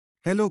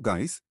Hello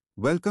guys,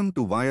 welcome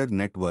to Wire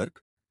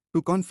Network.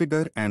 To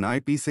configure an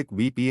IPsec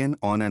VPN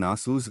on an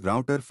ASUS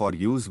router for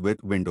use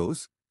with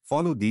Windows,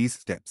 follow these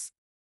steps.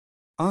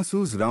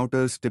 ASUS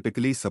routers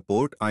typically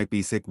support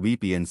IPsec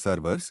VPN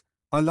servers,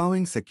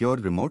 allowing secure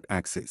remote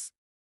access.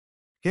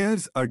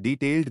 Here's a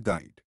detailed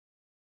guide.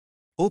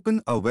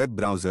 Open a web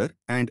browser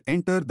and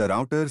enter the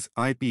router's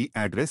IP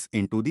address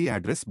into the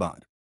address bar.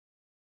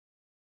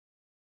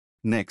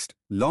 Next,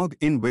 log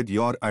in with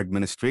your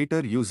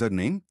administrator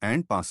username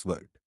and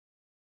password.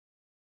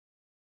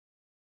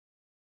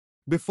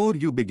 Before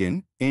you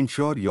begin,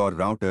 ensure your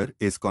router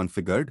is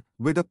configured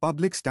with a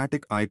public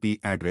static IP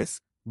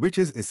address, which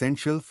is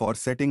essential for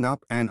setting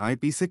up an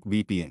IPsec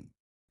VPN.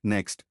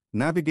 Next,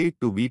 navigate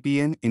to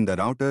VPN in the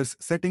router's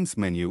settings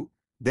menu,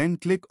 then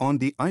click on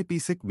the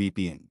IPsec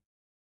VPN.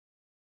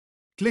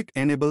 Click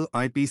Enable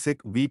IPsec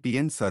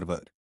VPN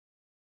Server.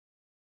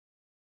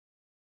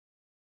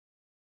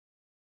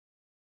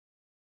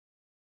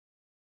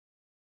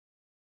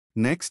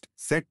 Next,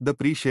 set the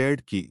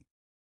pre-shared key.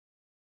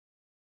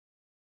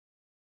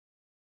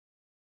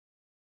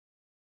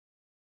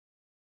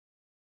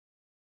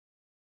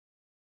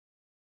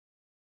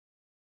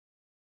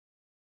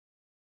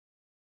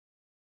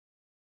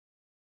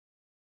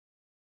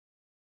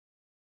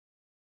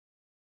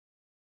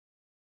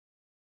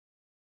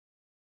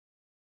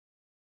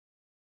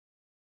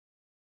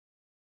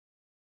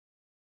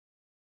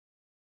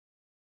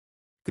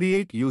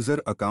 Create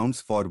user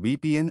accounts for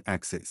VPN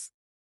access.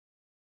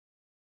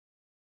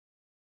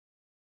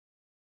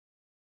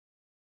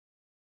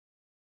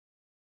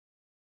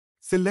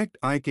 Select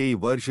IKE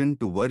version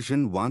to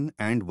version 1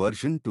 and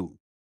version 2.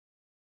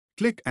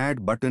 Click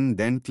Add button,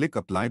 then click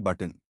Apply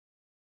button.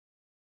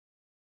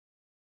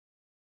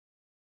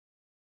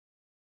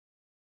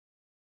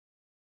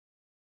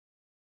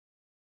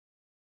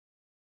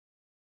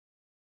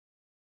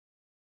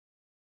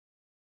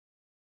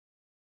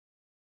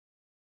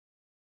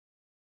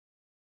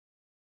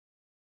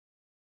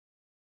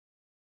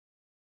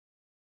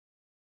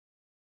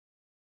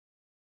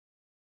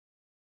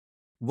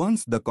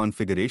 Once the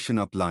configuration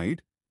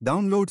applied,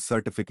 download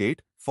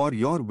certificate for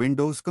your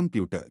Windows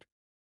computer.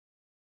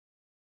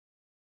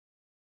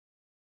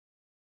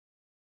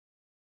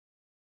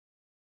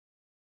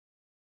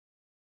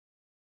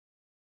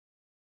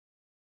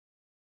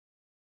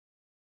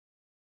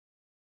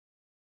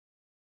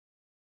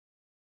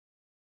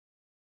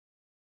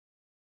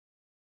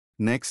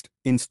 Next,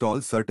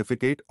 install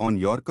certificate on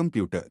your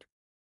computer.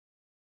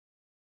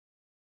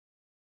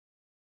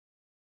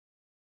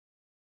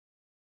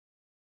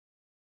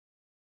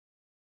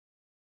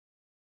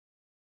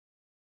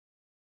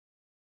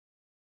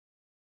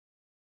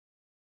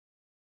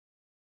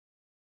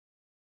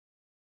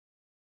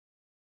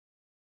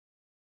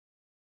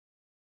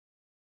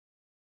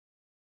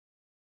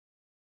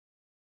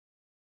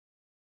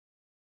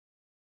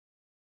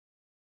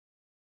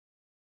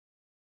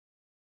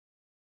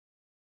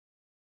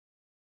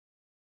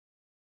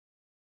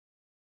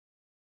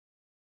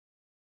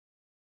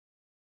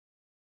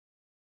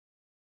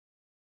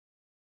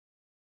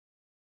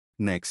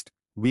 Next,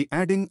 we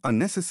adding a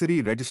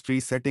necessary registry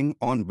setting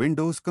on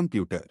Windows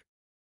computer.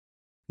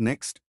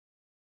 Next,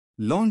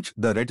 launch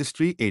the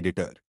registry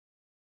editor.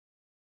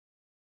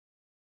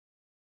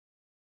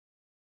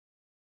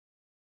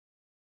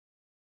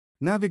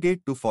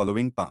 Navigate to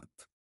following path.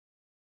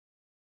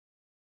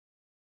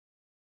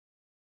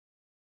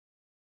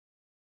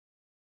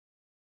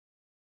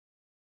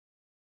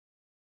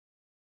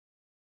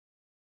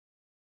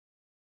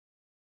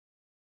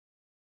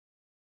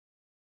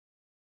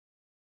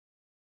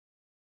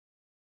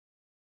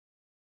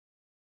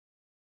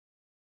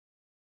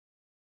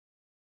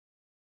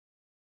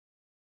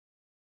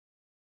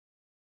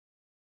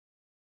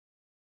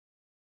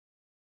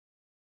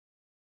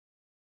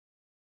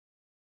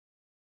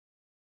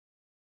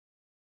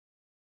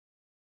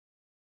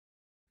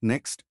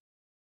 Next,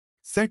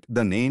 set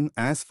the name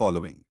as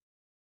following.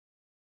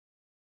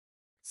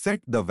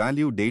 Set the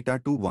value data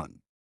to 1.